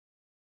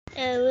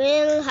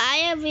Well,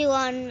 hi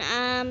everyone.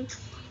 I'm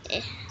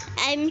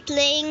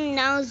playing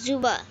now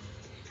Zuba.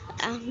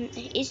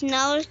 It's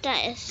now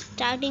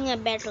starting a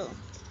battle.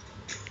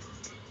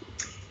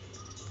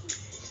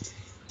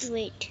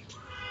 Wait,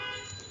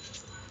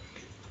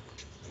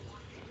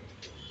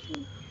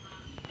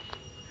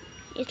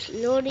 it's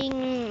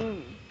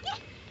loading.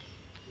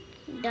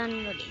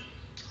 Done loading.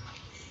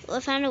 Oh, I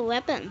found a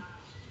weapon.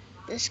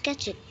 Let's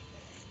catch it.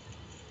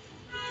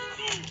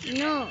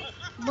 No,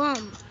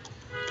 bomb.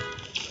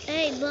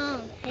 Hey,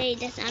 bomb. Hey,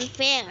 that's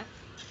unfair.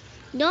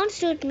 Don't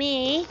shoot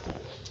me.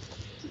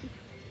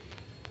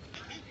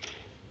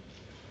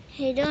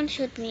 Hey, don't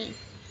shoot me.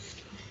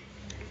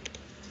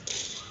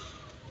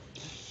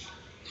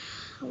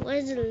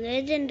 Where's the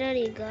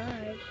legendary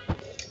guard?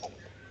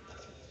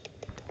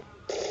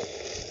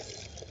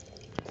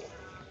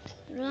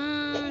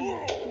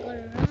 Run,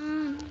 gotta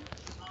run.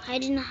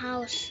 Hide in the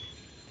house.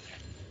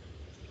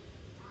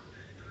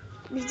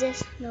 Is there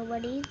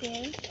nobody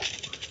there?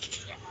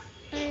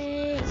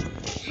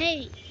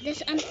 Hey,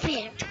 that's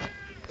unfair.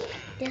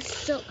 That's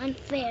so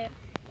unfair.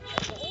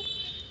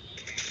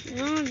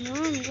 Run,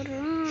 gotta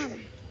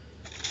run.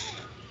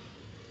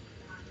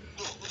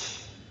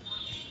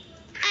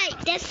 Hey,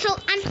 that's so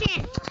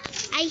unfair.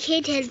 I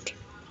hate health.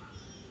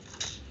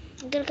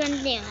 Gotta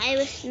continue. I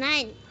was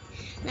 19.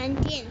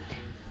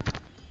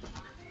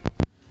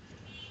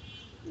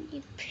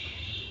 Yep.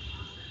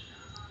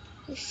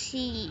 Let's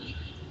see.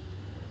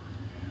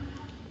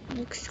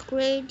 Looks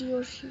great.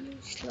 Your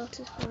slot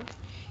is full.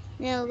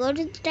 Now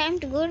time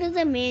to go to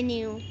the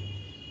menu.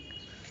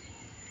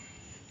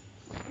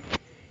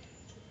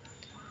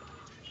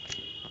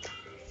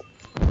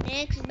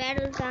 Next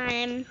battle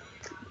time.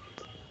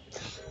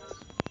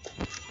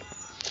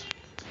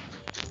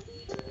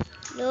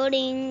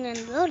 Loading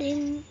and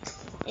loading.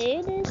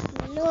 It is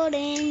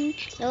loading,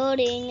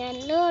 loading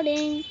and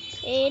loading.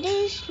 It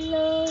is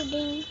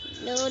loading,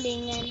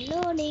 loading and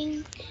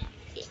loading.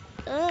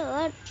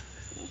 Oh,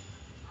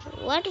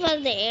 what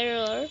was the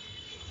error?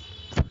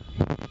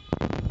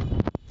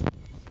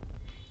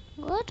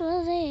 What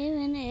was the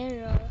even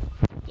error?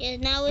 Yes,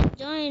 now it's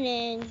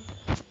joining.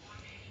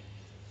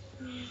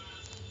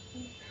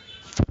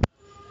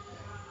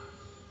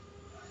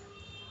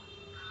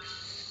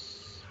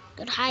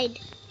 Good hide.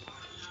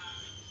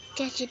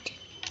 Catch it.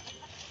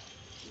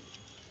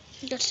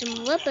 Got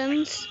some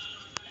weapons.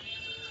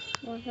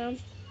 Welcome.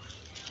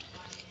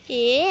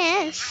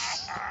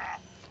 Yes.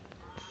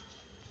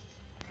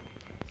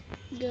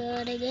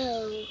 Gotta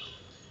go.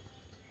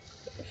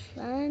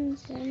 Find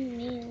some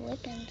new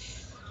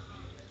weapons.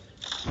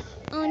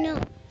 Oh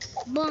no.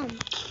 Bomb.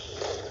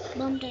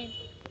 Bomb time.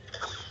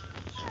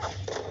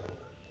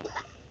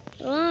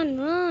 Run,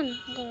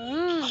 go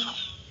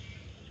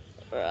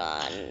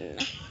run.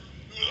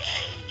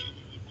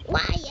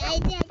 Why? I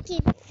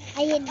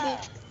hate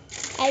this.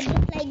 I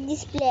don't like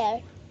this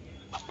player.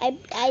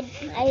 I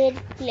hate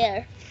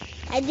player.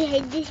 I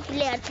hate this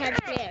player, third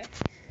player.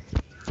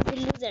 The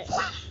loser.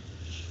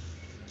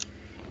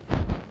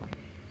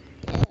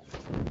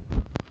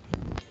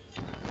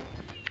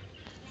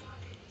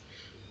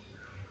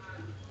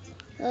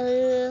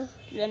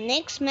 The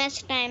next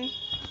match time.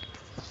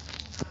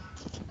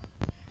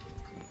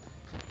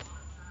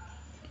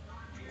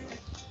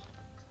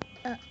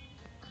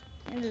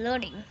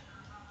 Loading.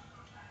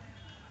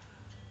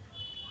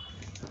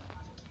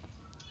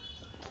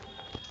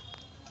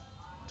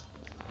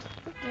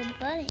 Good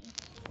buddy.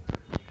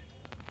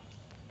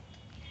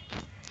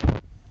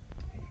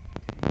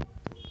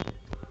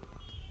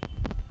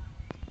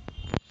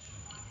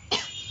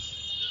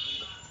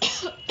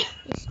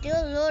 It's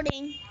still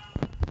loading.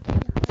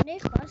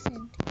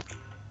 100%.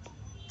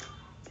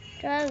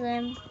 Try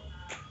them.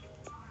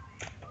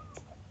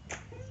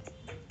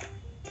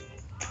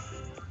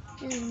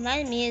 This is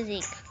my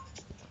music.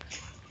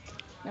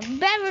 The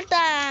battle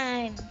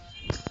time.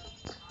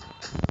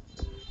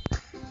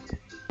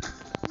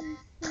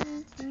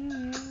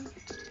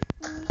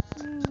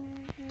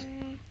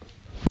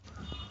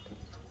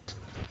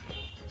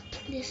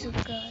 This is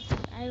God.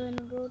 I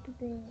wanna go to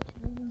the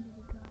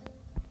legendary God.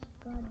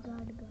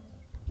 God.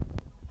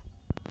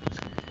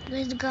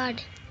 Where's the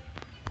God?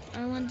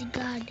 I want the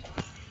God.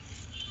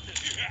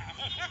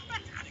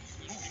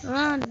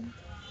 Run.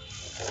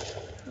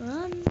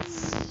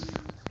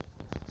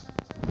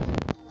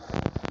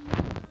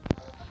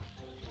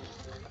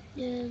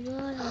 You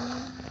gotta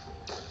run.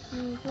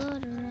 You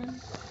gotta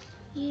run.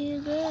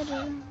 You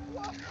gotta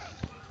run.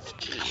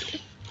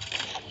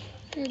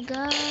 The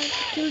God.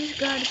 Kill this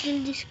God.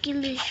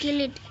 Kill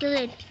it.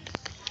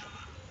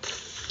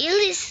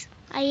 Ellis.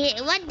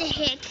 What the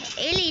heck?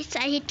 Ellis, I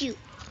hate you.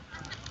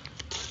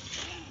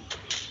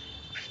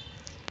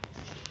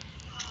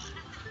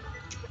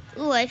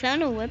 Oh, I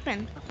found a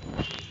weapon.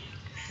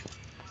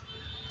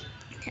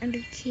 Time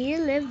to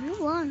kill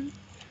everyone.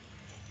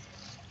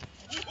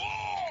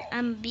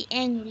 I'm be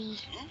angry.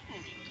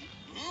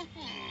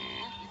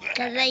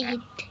 Cause I hit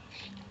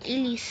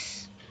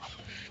Ellis.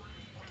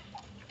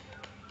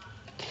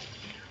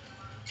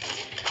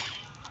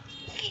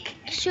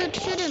 Shoot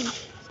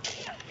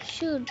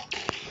Shoot.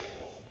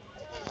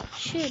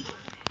 Shoot.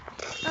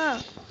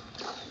 Ah.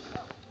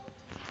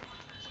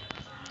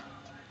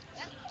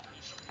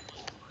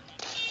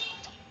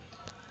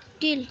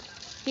 Kill.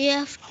 We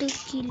have to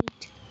kill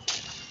it.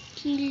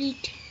 Kill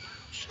it.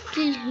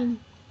 Kill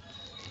him.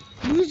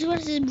 Bruce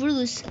versus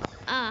Bruce.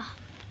 Ah.